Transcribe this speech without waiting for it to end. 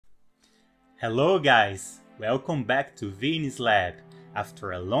Hello guys, welcome back to Vinny's Lab.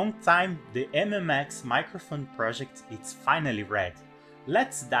 After a long time, the MMX microphone project is finally ready.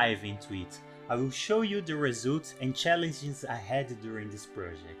 Let's dive into it. I will show you the results and challenges I had during this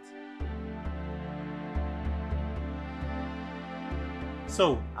project.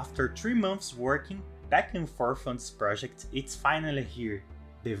 So, after 3 months working back and forth on this project, it's finally here.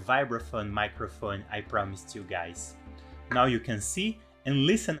 The Vibraphone microphone I promised you guys. Now you can see and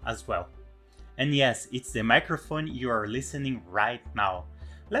listen as well. And yes, it's the microphone you are listening right now.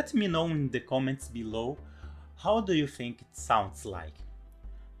 Let me know in the comments below, how do you think it sounds like?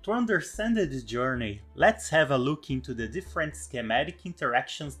 To understand the journey, let's have a look into the different schematic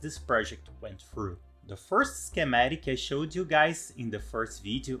interactions this project went through. The first schematic I showed you guys in the first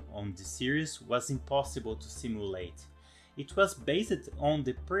video on the series was impossible to simulate. It was based on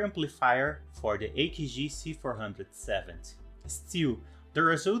the preamplifier for the AKG C470. Still, the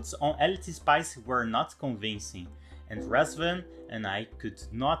results on LT Spice were not convincing, and Razvan and I could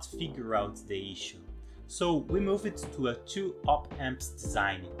not figure out the issue. So we moved to a 2 op amps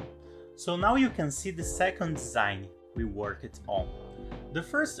design. So now you can see the second design we worked on. The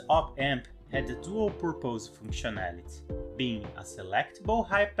first op amp had a dual purpose functionality, being a selectable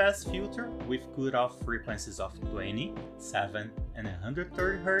high-pass filter with cutoff frequencies of 20, 7 and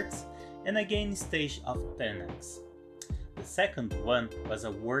 130 Hz and a gain stage of 10x. The second one was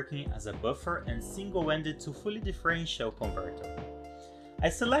working as a buffer and single-ended to fully differential converter. I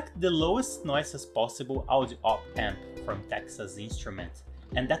selected the lowest noise as possible audio op amp from Texas Instruments,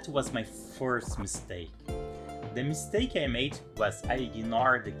 and that was my first mistake. The mistake I made was I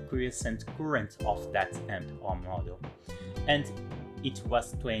ignored the quiescent current of that amp or model, and it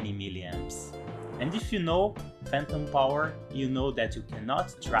was 20 milliamps. And if you know phantom power, you know that you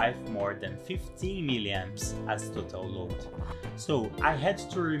cannot drive more than 15 milliamps as total load. So I had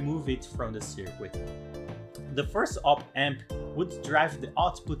to remove it from the circuit. The first op amp would drive the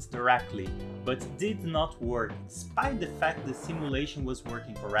output directly, but did not work despite the fact the simulation was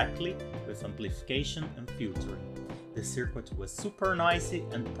working correctly with amplification and filtering. The circuit was super noisy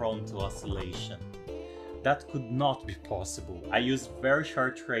and prone to oscillation. That could not be possible. I used very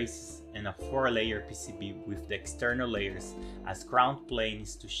short traces and a 4-layer PCB with the external layers as ground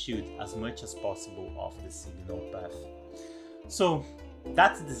planes to shoot as much as possible of the signal path. So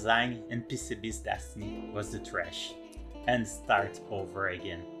that design and PCB's destiny was the trash, and start over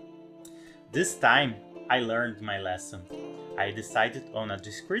again. This time I learned my lesson. I decided on a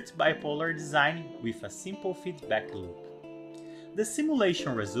discrete bipolar design with a simple feedback loop. The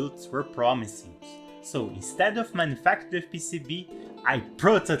simulation results were promising. So instead of manufacturing the PCB, I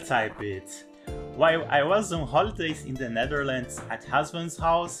prototyped it. While I was on holidays in the Netherlands at Razvan's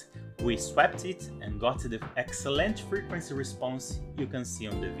house, we swapped it and got the excellent frequency response you can see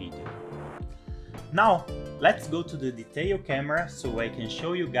on the video. Now, let's go to the detail camera so I can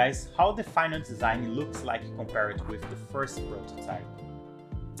show you guys how the final design looks like compared with the first prototype.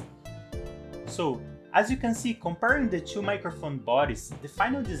 So, as you can see, comparing the two microphone bodies, the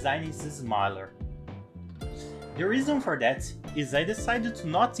final design is smaller. The reason for that is I decided to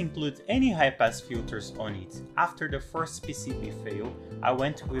not include any high-pass filters on it. After the first PCB fail, I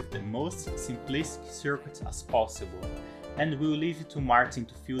went with the most simplistic circuit as possible, and will leave it to Martin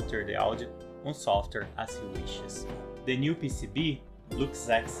to filter the audio on software as he wishes. The new PCB looks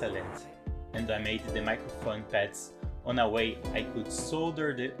excellent, and I made the microphone pads on a way I could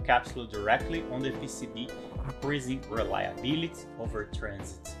solder the capsule directly on the PCB, increasing reliability over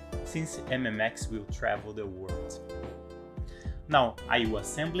transit, since MMX will travel the world. Now I will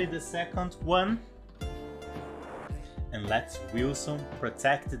assemble the second one and let Wilson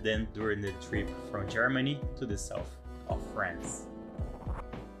protect them during the trip from Germany to the south of France.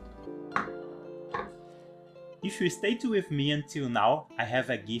 If you stayed with me until now, I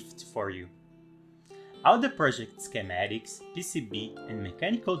have a gift for you. All the project schematics, PCB and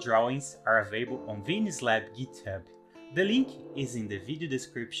mechanical drawings are available on Vinny's Lab GitHub. The link is in the video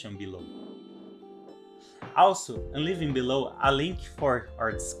description below. Also, I'm leaving below a link for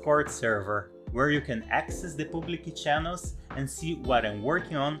our Discord server, where you can access the public channels and see what I'm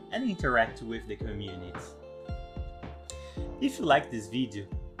working on and interact with the community. If you like this video,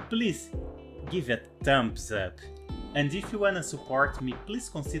 please give it a thumbs up. And if you wanna support me, please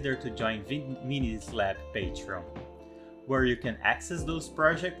consider to join Vinny's Lab Patreon, where you can access those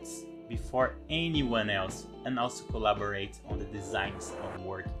projects before anyone else and also collaborate on the designs I'm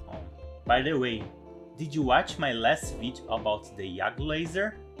working on. By the way, did you watch my last video about the YAG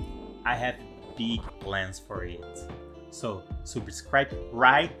laser? I have big plans for it. So subscribe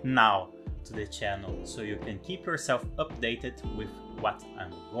right now to the channel so you can keep yourself updated with what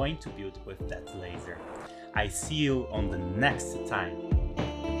I'm going to build with that laser. I see you on the next time.